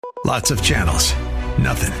Lots of channels,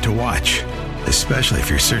 nothing to watch, especially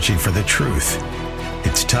if you're searching for the truth.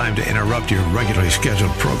 It's time to interrupt your regularly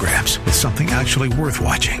scheduled programs with something actually worth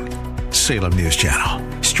watching. Salem News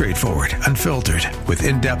Channel. Straightforward, unfiltered, with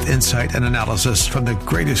in-depth insight and analysis from the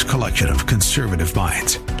greatest collection of conservative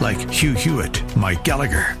minds like Hugh Hewitt, Mike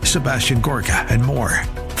Gallagher, Sebastian Gorka, and more.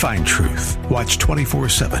 Find truth. Watch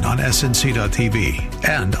 24/7 on snc.tv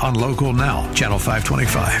and on Local Now, Channel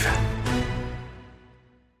 525.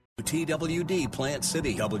 TWD Plant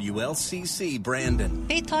City, WLCC Brandon.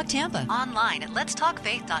 Faith Talk Tampa. Online at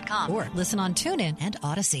letstalkfaith.com or listen on TuneIn and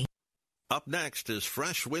Odyssey. Up next is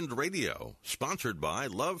Fresh Wind Radio, sponsored by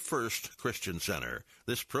Love First Christian Center.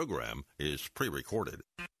 This program is pre-recorded.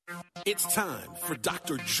 It's time for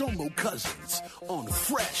Dr. Jomo Cousins on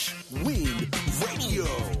Fresh Wind Radio.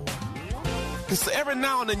 Because every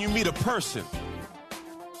now and then you meet a person,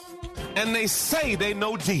 and they say they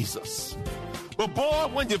know Jesus. But boy,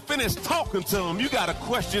 when you finish talking to them, you got to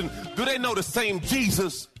question, do they know the same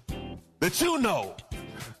Jesus that you know?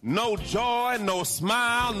 No joy, no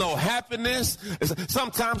smile, no happiness.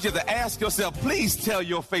 Sometimes you have to ask yourself, please tell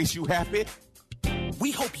your face you happy. We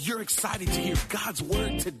hope you're excited to hear God's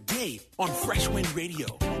word today on Fresh Wind Radio.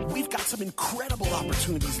 We've got some incredible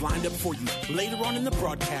opportunities lined up for you later on in the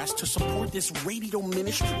broadcast to support this radio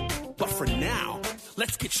ministry. But for now,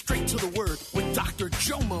 let's get straight to the word with Dr.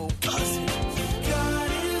 Jomo Cousins.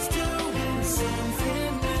 God is doing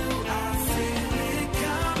something new. I feel it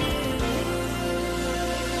coming.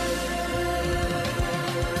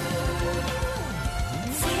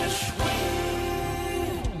 Fresh Wind.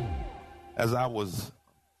 As I was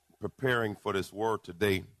preparing for this word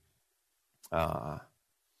today, I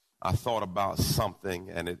thought about something,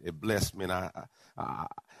 and it blessed me, and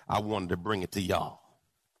I wanted to bring it to y'all.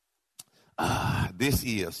 This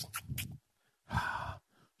is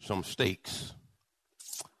some steaks,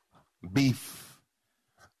 beef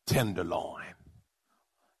tenderloin.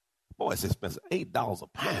 Boy, it's expensive, $8 a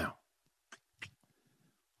pound.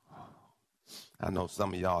 I know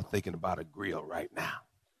some of y'all thinking about a grill right now.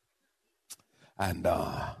 And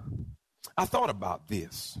I thought about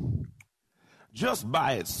this. Just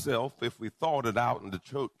by itself, if we thawed it out and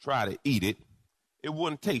try to eat it, it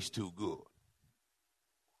wouldn't taste too good.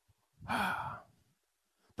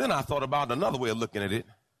 Then I thought about another way of looking at it.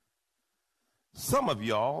 Some of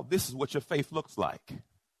y'all, this is what your faith looks like.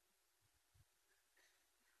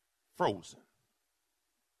 Frozen.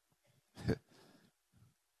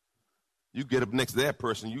 You get up next to that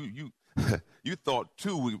person, you thought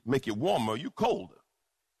two would make it warmer, you colder.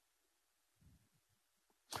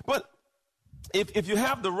 But if you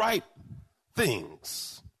have the right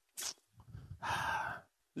things,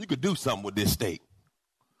 you could do something with this steak.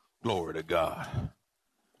 Glory to God.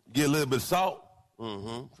 Get a little bit of salt.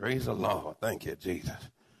 Praise the Lord. Thank you, Jesus.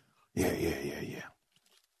 Yeah.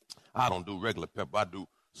 I don't do regular pepper. I do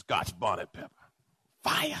Scotch bonnet pepper.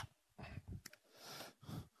 Fire.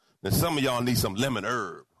 Now, some of y'all need some lemon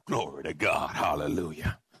herb. Glory to God.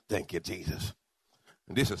 Hallelujah. Thank you, Jesus.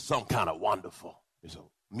 And this is some kind of wonderful. It's a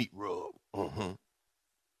meat rub.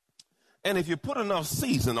 And if you put enough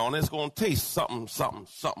season on it, it's going to taste something,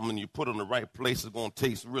 and you put it in the right place, it's going to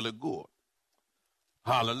taste really good.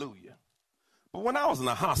 Hallelujah. But when I was in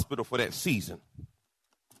the hospital for that season,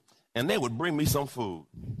 and they would bring me some food.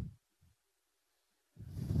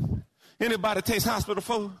 Anybody taste hospital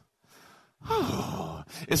food? Oh,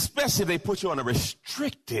 especially if they put you on a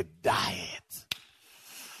restricted diet.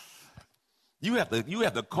 You have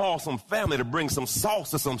to call some family to bring some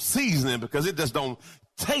sauce or some seasoning because it just don't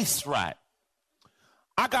taste right.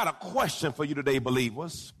 I got a question for you today,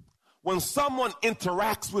 believers. When someone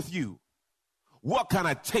interacts with you, what kind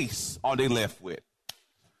of taste are they left with?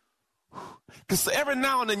 Because every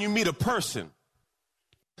now and then you meet a person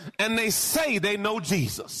and they say they know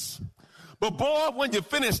Jesus. But boy, when you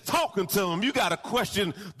finish talking to them, you got to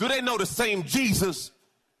question, do they know the same Jesus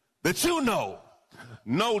that you know?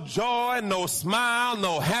 No joy, no smile,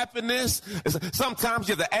 no happiness. Sometimes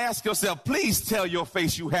you have to ask yourself, please tell your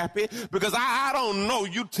face you happy, because I don't know.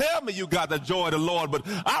 You tell me you got the joy of the Lord, but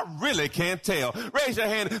I really can't tell. Raise your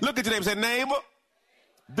hand. Look at your neighbor and say, neighbor,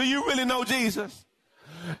 do you really know Jesus?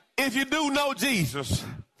 If you do know Jesus,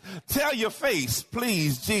 tell your face,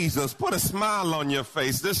 please, Jesus, put a smile on your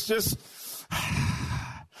face. This just,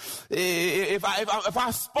 if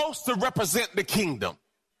I'm supposed to represent the kingdom,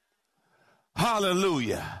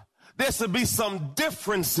 hallelujah, there should be some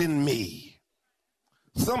difference in me.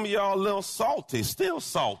 Some of y'all a little salty, still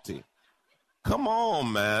salty. Come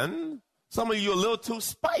on, man. Some of you a little too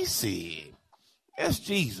spicy. It's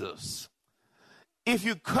Jesus. If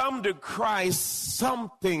you come to Christ,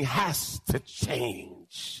 something has to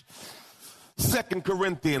change. 2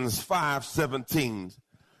 Corinthians 5:17.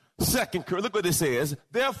 Look what it says.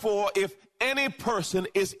 Therefore, if any person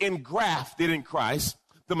is engrafted in Christ,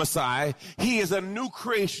 the Messiah, he is a new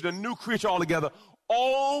creation, a new creature altogether.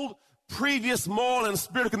 Old, previous moral and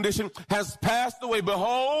spiritual condition has passed away.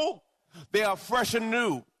 Behold, they are fresh and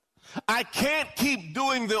new. I can't keep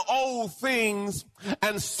doing the old things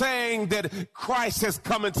and saying that Christ has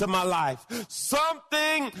come into my life.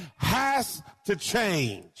 Something has to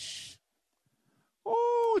change.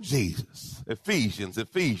 Oh, Jesus.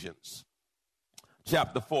 Ephesians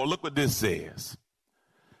chapter 4. Look what this says.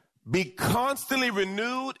 Be constantly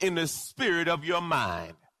renewed in the spirit of your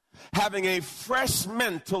mind, having a fresh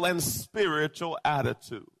mental and spiritual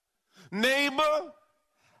attitude. Neighbor,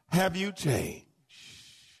 have you changed?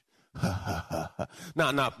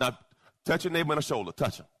 Now, touch your neighbor on the shoulder.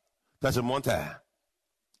 Touch him. Touch him one time.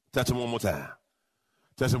 Touch him one more time.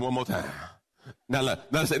 Touch him one more time. Now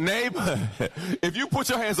say, neighbor, if you put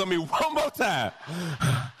your hands on me one more time.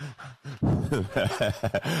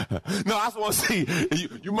 No, I just want to see.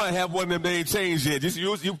 You might have one of them, they ain't changed yet. Just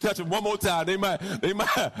you touch them one more time. They might.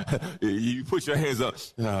 You put your hands up.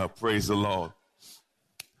 Oh, praise the Lord.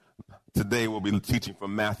 Today we'll be teaching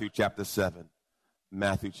from Matthew chapter 7.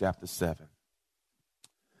 Matthew chapter 7.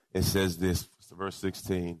 It says this, verse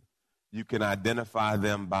 16. You can identify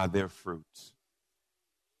them by their fruits.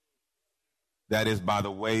 That is by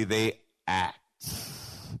the way they act.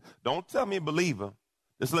 Don't tell me, believer.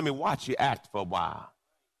 Just let me watch you act for a while.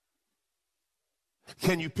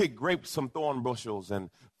 Can you pick grapes from thorn bushels and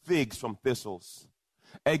figs from thistles?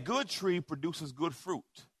 A good tree produces good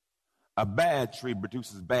fruit. A bad tree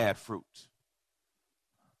produces bad fruit.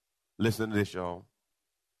 Listen to this, y'all.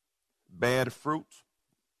 Bad fruit,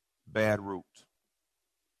 bad root.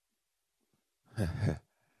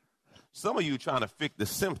 Some of you trying to fix the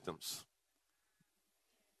symptoms,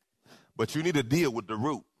 but you need to deal with the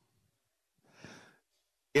root.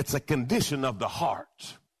 It's a condition of the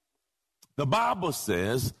heart. The Bible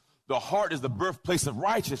says the heart is the birthplace of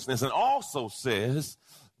righteousness, and also says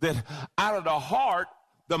that out of the heart,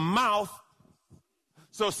 the mouth.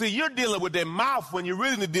 So see, you're dealing with their mouth when you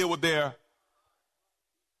really need to deal with their,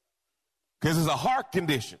 because it's a heart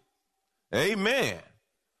condition. Amen.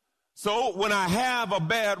 So when I have a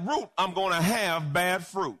bad root, I'm going to have bad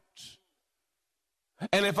fruit.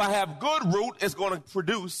 And if I have good root, it's going to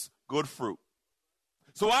produce good fruit.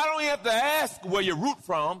 So I don't have to ask where your root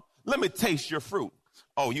from. Let me taste your fruit.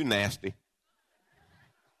 Oh, you nasty.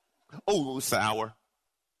 Oh, sour.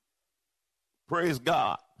 Praise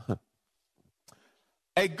God.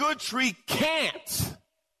 A good tree can't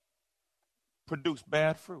produce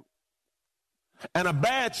bad fruit. And a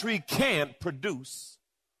bad tree can't produce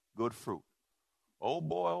good fruit. Oh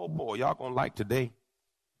boy, y'all gonna like today.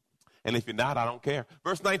 And if you're not, I don't care.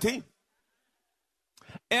 Verse 19.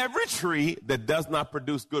 Every tree that does not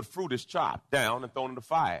produce good fruit is chopped down and thrown into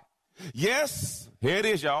fire. Yes, here it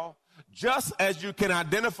is, y'all. Just as you can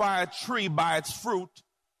identify a tree by its fruit,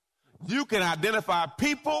 you can identify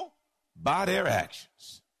people by their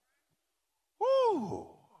actions. Woo!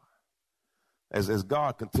 As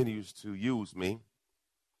God continues to use me,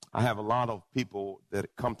 I have a lot of people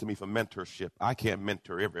that come to me for mentorship. I can't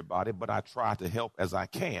mentor everybody, but I try to help as I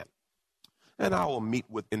can. And I will meet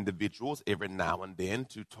with individuals every now and then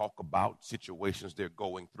to talk about situations they're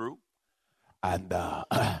going through. And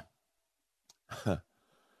I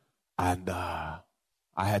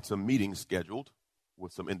had some meetings scheduled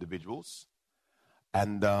with some individuals.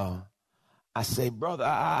 And I say, brother,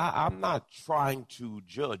 I'm not trying to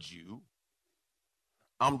judge you.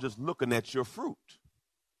 I'm just looking at your fruit.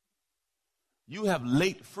 You have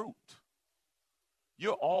late fruit.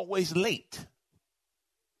 You're always late.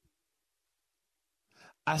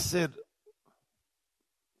 I said,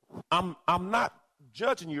 I'm not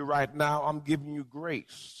judging you right now. I'm giving you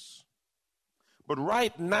grace. But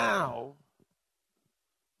right now,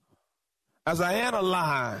 as I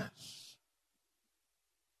analyze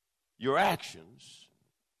your actions,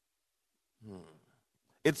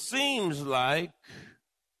 it seems like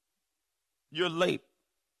you're late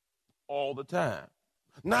all the time.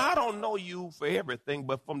 Now, I don't know you for everything,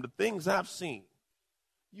 but from the things I've seen,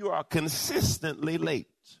 you are consistently late.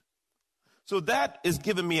 So that is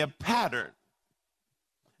giving me a pattern.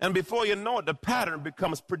 And before you know it, the pattern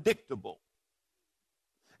becomes predictable.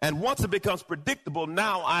 And once it becomes predictable,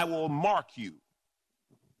 now I will mark you.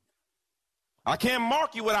 I can't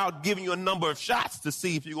mark you without giving you a number of shots to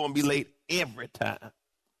see if you're going to be late every time.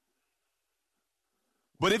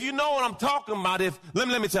 But if you know what I'm talking about,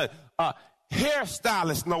 let me tell you,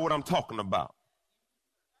 hairstylists know what I'm talking about.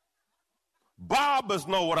 Barbers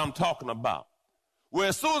know what I'm talking about. Where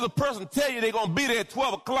as soon as a person tell you they're going to be there at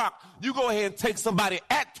 12 o'clock, you go ahead and take somebody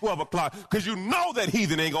at 12 o'clock because you know that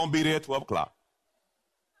heathen ain't going to be there at 12 o'clock.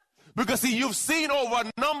 Because, see, you've seen over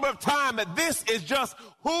a number of times that this is just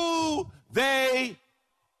who they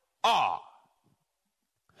are.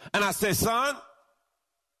 And I said, son,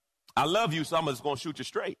 I love you, so I'm just going to shoot you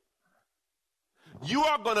straight. You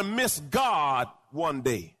are going to miss God one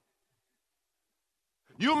day.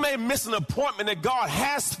 You may miss an appointment that God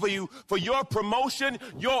has for you for your promotion,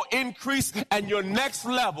 your increase, and your next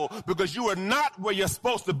level because you are not where you're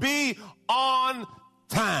supposed to be on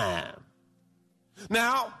time.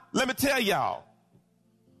 Now, let me tell y'all,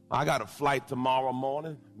 I got a flight tomorrow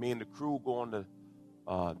morning. Me and the crew going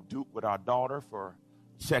to Duke with our daughter for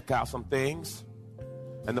check out some things.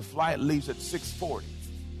 And the flight leaves at 6:40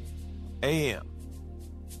 a.m.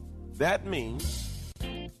 That means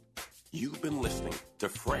You've been listening to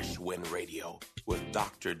Fresh Wind Radio with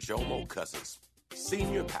Dr. Jomo Cousins,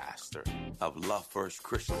 Senior Pastor of Love First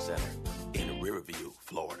Christian Center in Riverview,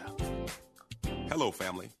 Florida. hello,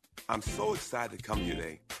 family. I'm so excited to come here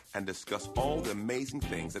today and discuss all the amazing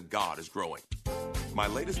things that God is growing. My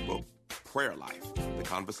latest book, Prayer Life, The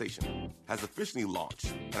Conversation, has officially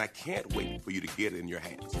launched, and I can't wait for you to get it in your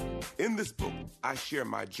hands. In this book, I share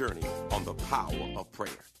my journey on the power of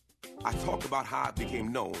prayer. I talk about how I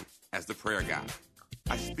became known as the prayer guy.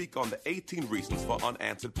 I speak on the 18 reasons for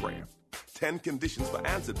unanswered prayer, 10 conditions for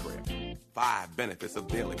answered prayer, 5 benefits of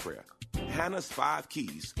daily prayer, Hannah's 5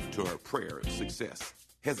 keys to her prayer success,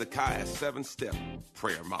 Hezekiah's 7-step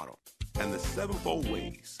prayer model, and the 7-fold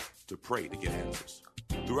ways to pray to get answers.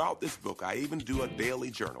 Throughout this book, I even do a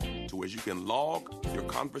daily journal to where you can log your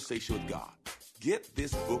conversation with God. Get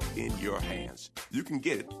this book in your hands. You can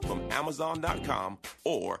get it from Amazon.com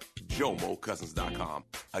or JomoCousins.com.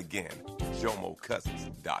 Again,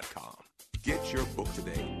 JomoCousins.com. Get your book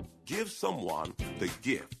today. Give someone the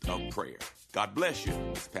gift of prayer. God bless you.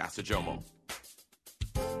 It's Pastor Jomo.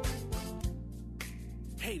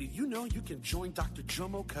 Hey, did you know you can join Dr.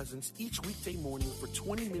 Jomo Cousins each weekday morning for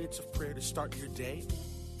 20 minutes of prayer to start your day?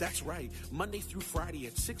 That's right. Monday through Friday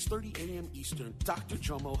at 6:30 a.m. Eastern, Dr.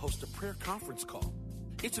 Jomo hosts a prayer conference call.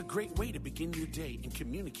 It's a great way to begin your day in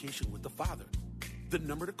communication with the Father. The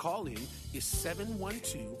number to call in is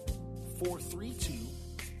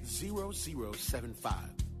 712-432-0075.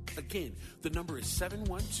 Again, the number is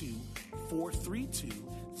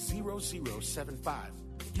 712-432-0075.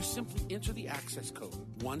 You simply enter the access code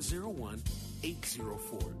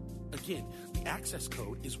 101804. Again, the access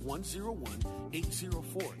code is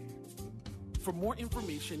 101804. For more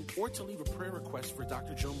information or to leave a prayer request for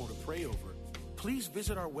Dr. Jomo to pray over, please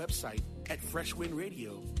visit our website at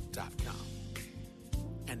freshwindradio.com.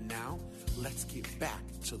 And now, let's get back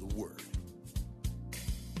to the Word.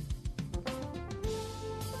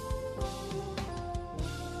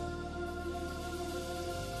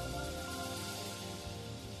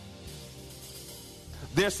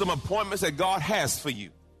 There's some appointments that God has for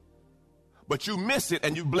you, but you miss it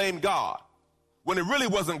and you blame God when it really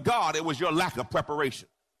wasn't God. It was your lack of preparation.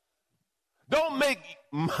 Don't make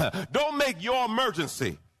your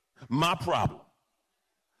emergency my problem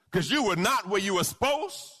because you were not where you were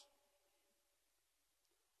supposed.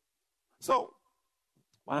 So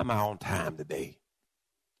why am I on time today?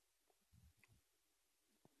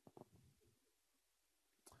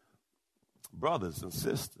 Brothers and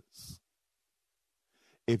sisters,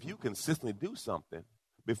 if you consistently do something,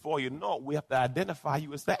 before you know it, we have to identify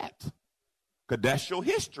you as that. Because that's your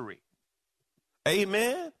history.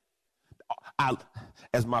 Amen?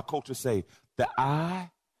 As my coach would say, the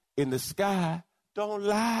eye in the sky don't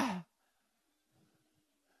lie.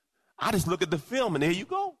 I just look at the film and there you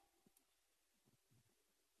go.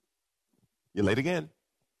 You're late again.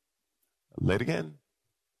 Late again.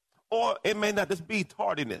 Or it may not just be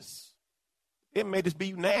tardiness. It may just be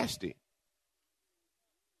you nasty.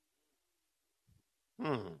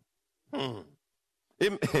 I'm going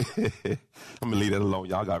to leave that alone.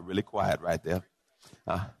 Y'all got really quiet right there.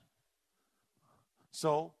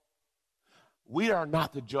 So, we are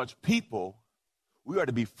not to judge people. We are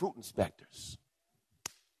to be fruit inspectors.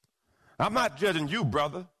 I'm not judging you,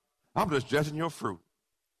 brother. I'm just judging your fruit.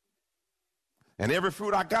 And every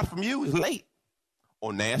fruit I got from you is late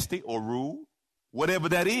or nasty or rude, whatever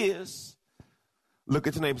that is. Look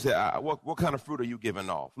at your neighbor and say, what kind of fruit are you giving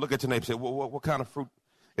off? Look at your neighbor and say, what kind of fruit?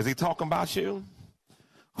 Is he talking about you?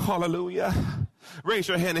 Hallelujah. Raise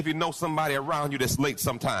your hand if you know somebody around you that's late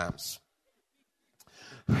sometimes.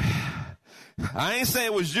 I ain't saying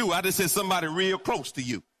it was you. I just said somebody real close to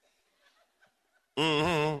you.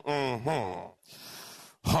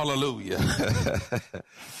 Hallelujah.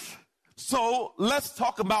 So let's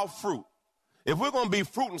talk about fruit. If we're going to be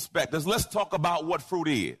fruit inspectors, let's talk about what fruit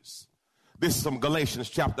is. This is from Galatians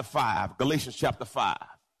chapter 5. Galatians chapter 5.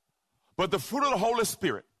 But the fruit of the Holy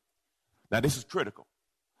Spirit, now this is critical.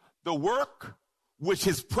 The work which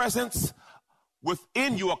his presence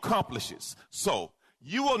within you accomplishes. So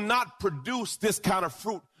you will not produce this kind of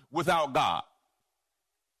fruit without God.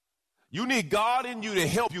 You need God in you to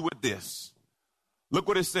help you with this. Look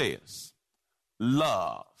what it says.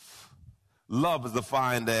 Love. Love is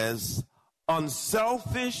defined as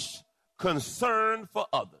unselfish concern for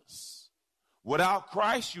others. Without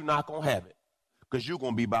Christ, you're not going to have it because you're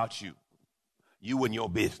going to be about you. You and your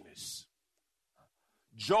business.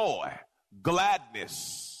 Joy,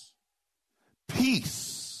 gladness,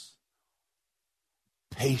 peace,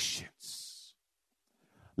 patience.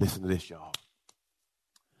 Listen to this, y'all.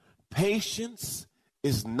 Patience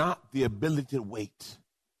is not the ability to wait.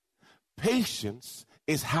 Patience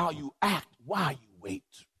is how you act while you wait.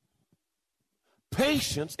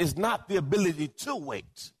 Patience is not the ability to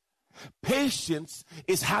wait. Patience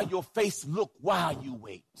is how your face look while you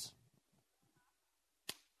wait.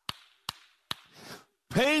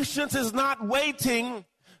 Patience is not waiting.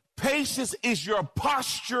 Patience is your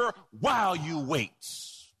posture while you wait.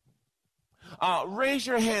 Raise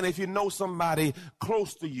your hand if you know somebody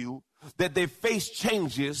close to you that their face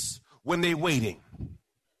changes when they're waiting.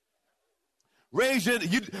 Raise your,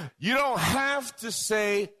 you don't have to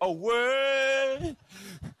say a word.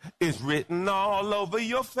 It's written all over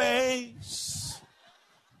your face.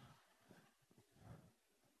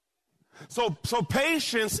 So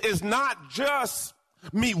patience is not just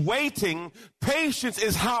me waiting. Patience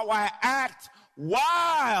is how I act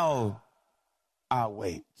while I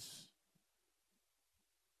wait.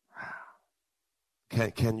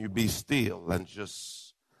 Can you be still and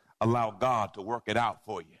just allow God to work it out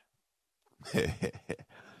for you?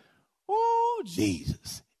 Oh,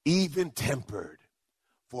 Jesus. Even tempered,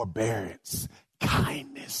 forbearance,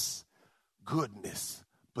 kindness, goodness,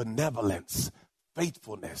 benevolence,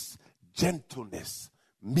 faithfulness, gentleness,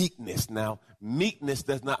 meekness. Now, meekness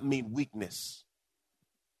does not mean weakness.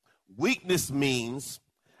 Weakness means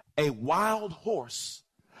a wild horse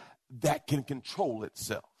that can control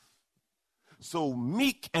itself. So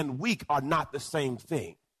meek and weak are not the same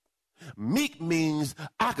thing. Meek means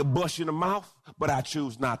I could bust you in the mouth, but I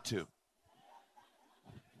choose not to.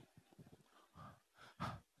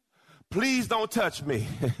 Please don't touch me,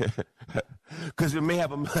 because you may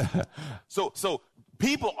have a. So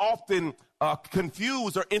people often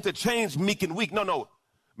confuse or interchange meek and weak. No.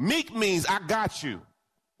 Meek means I got you,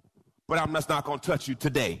 but I'm just not going to touch you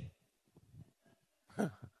today.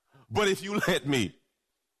 But if you let me,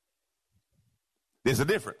 there's a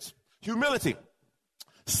difference. Humility,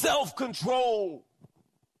 self-control,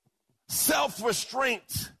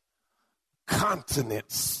 self-restraint,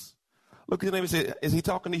 continence. Look at his name and say, is he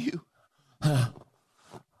talking to you?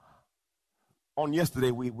 On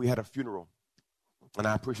yesterday, we had a funeral, and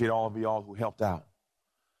I appreciate all of y'all who helped out.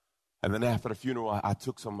 And then after the funeral, I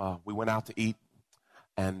took we went out to eat,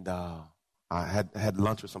 and I had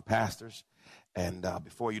lunch with some pastors. And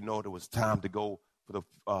before you know it, it was time to go for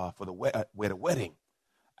the wedding.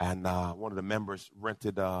 And one of the members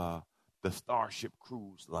rented the Starship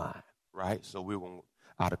Cruise line, right? So we were going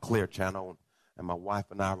out of Clear Channel, and my wife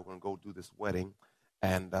and I were going to go do this wedding.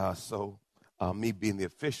 And so me being the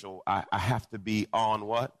official, I have to be on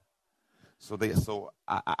what? So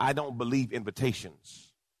I don't believe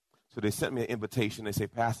invitations. So they sent me an invitation. They say,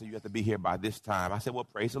 Pastor, you have to be here by this time. I said, well,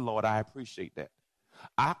 praise the Lord. I appreciate that.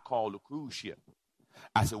 I called the cruise ship.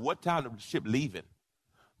 I said, what time is the ship leaving?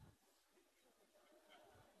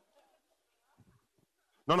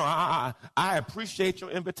 No, I appreciate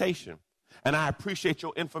your invitation, and I appreciate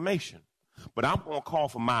your information, but I'm going to call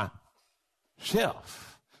for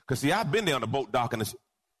myself. Because, see, I've been there on the boat dock, and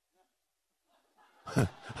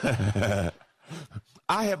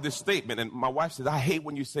I have this statement, and my wife says, I hate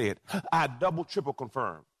when you say it. I double, triple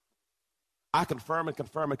confirm. I confirm and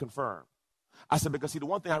confirm and confirm. I said, because, see, the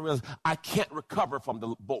one thing I realized, I can't recover from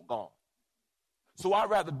the boat gone. So I'd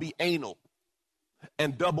rather be anal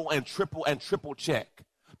and double and triple check.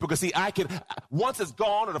 Because, see, once it's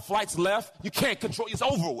gone or the flight's left, you can't control, it's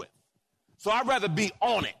over with. So I'd rather be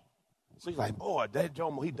on it. So he's like, boy, Dad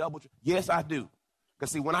Jomo, he double. Yes, I do.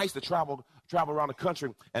 Because, see, when I used to travel around the country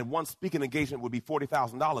and one speaking engagement would be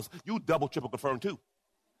 $40,000, you double, triple confirm too.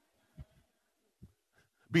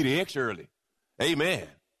 Be the extra early. Amen.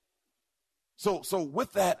 So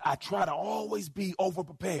with that, I try to always be over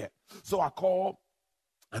prepared. So I called,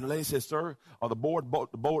 and the lady said, sir, the boat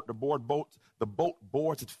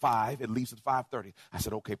boards at 5. It leaves at 5:30. I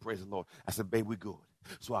said, okay, praise the Lord. I said, babe, we good.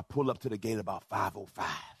 So I pull up to the gate about 5:05.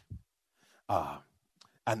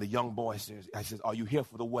 And the young boy says, are you here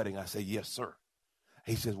for the wedding? I say, yes, sir.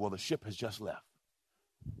 He says, well, the ship has just left.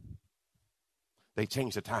 They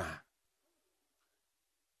changed the time.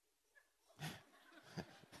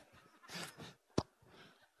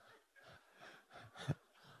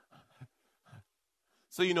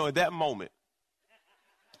 So, you know, at that moment,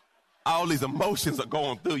 all these emotions are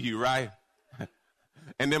going through you, right?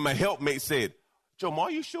 And then my helpmate said, Joe,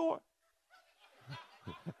 are you sure?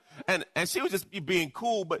 And she was just being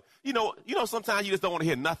cool, but you know, sometimes you just don't want to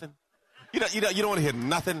hear nothing. You don't want to hear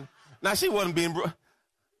nothing. Now she wasn't being.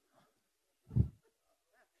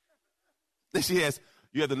 Then she asked,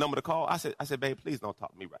 "You have the number to call?" I said, "Babe, please don't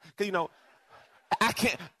talk to me, right?" Because I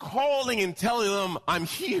can't calling and telling them I'm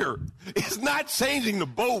here. It's not changing the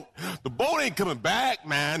boat. The boat ain't coming back,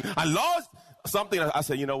 man. I lost something. I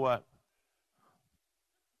said, you know what?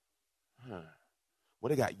 Well,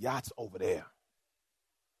 they got yachts over there.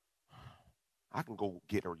 I can go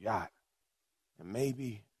get a yacht and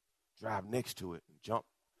maybe drive next to it and jump.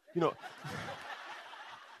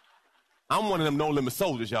 I'm one of them no-limit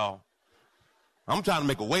soldiers, y'all. I'm trying to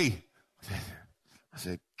make a way. I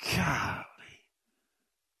said, golly,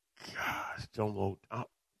 gosh, don't go.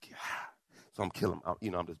 So I'm killing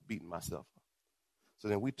him. I'm just beating myself up. So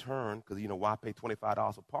then we turn, because, why pay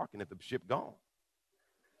 $25 for parking if the ship gone?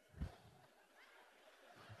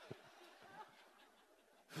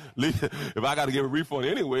 If I got to give a refund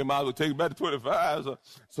anyway, might as well take it back to 25.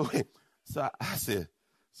 So I said,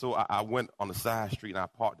 I went on the side street and I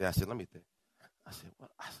parked there. I said, let me think. I said, well,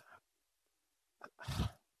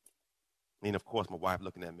 and of course my wife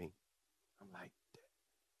looking at me. I'm like,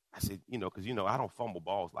 I said, because I don't fumble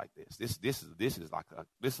balls like this. This is a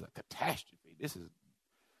catastrophe. I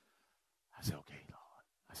said, okay, Lord.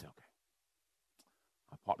 I said, okay.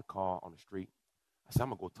 I parked the car on the street. I said, I'm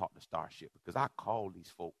going to go talk to Starship because I called these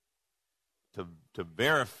folk to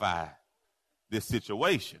verify this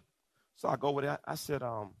situation. So I go over there. I said,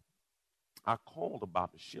 I called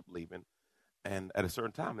about the ship leaving, and at a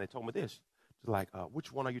certain time, they told me this. They're like,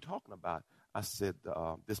 which one are you talking about? I said,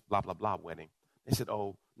 this blah, blah, blah wedding. They said,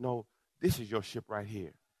 oh, no, this is your ship right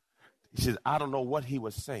here. He said, I don't know what he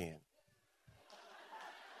was saying.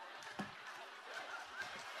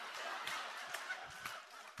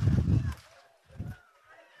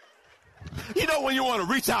 When you want to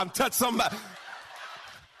reach out and touch somebody.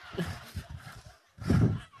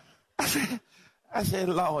 I said,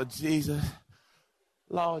 Lord Jesus.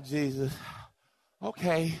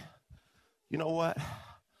 Okay. You know what?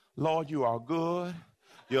 Lord, you are good.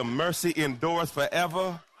 Your mercy endures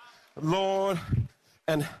forever. Lord.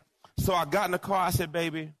 And so I got in the car. I said,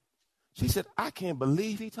 baby. She said, I can't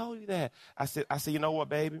believe he told you that. I said, you know what,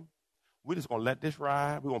 baby? We're just going to let this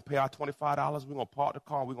ride. We're going to pay our $25. We're going to park the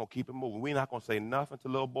car. And we're going to keep it moving. We're not going to say nothing to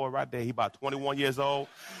little boy right there. He about 21 years old.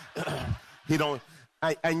 He don't.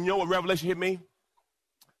 And you know what revelation hit me?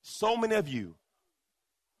 So many of you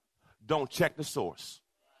don't check the source.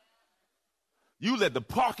 You let the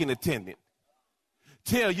parking attendant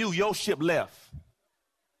tell you your ship left.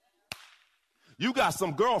 You got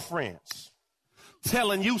some girlfriends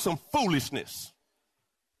telling you some foolishness.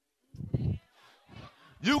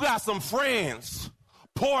 You got some friends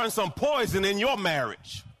pouring some poison in your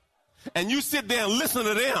marriage. And you sit there and listen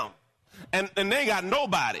to them. And they ain't got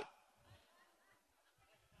nobody.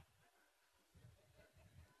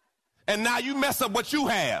 And now you mess up what you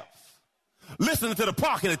have. Listening to the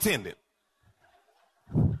parking attendant.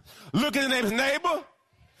 Look at the neighbor.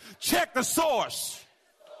 Check the source.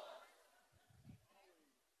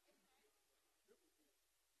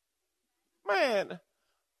 Man.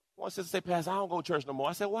 One sister said, Pastor, I don't go to church no more.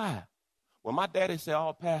 I said, why? Well, my daddy said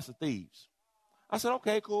all pastors are thieves. I said,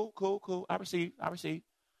 okay, cool. I received.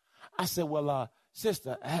 I said, well,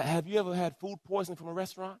 sister, have you ever had food poisoning from a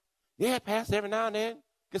restaurant? Yeah, Pastor, every now and then.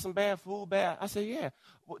 Get some bad food, I said, yeah.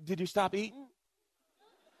 Well, did you stop eating?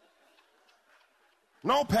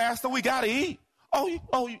 No, Pastor, we got to eat.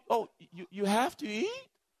 You have to eat?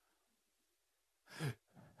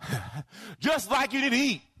 Just like you need to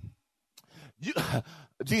eat.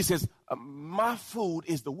 Jesus says, my food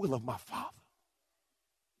is the will of my Father.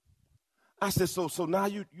 I said, so now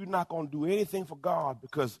you're not going to do anything for God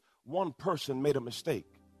because one person made a mistake.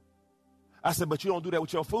 I said, but you don't do that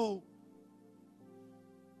with your food.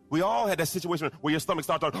 We all had that situation where your stomach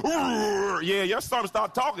started talking. Yeah, your stomach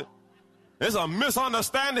started talking. It's a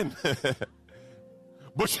misunderstanding.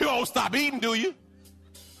 But you don't stop eating, do you?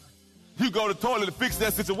 You go to the toilet to fix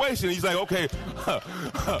that situation. And he's like, okay.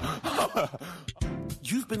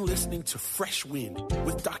 You've been listening to Fresh Wind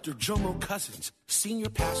with Dr. Jomo Cousins, Senior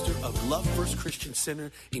Pastor of Love First Christian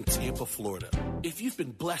Center in Tampa, Florida. If you've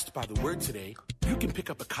been blessed by the word today, you can pick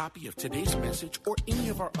up a copy of today's message or any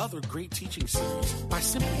of our other great teaching series by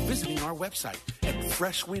simply visiting our website at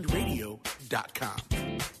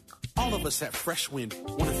freshwindradio.com. All of us at Fresh Wind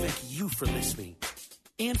want to thank you for listening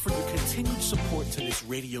and for your continued support to this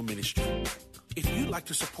radio ministry. If you'd like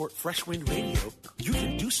to support Fresh Wind Radio, you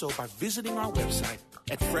can do so by visiting our website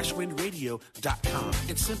at freshwindradio.com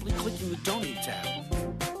and simply clicking the Donate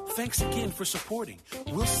tab. Thanks again for supporting.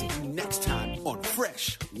 We'll see you next time on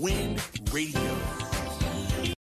Fresh Wind Radio.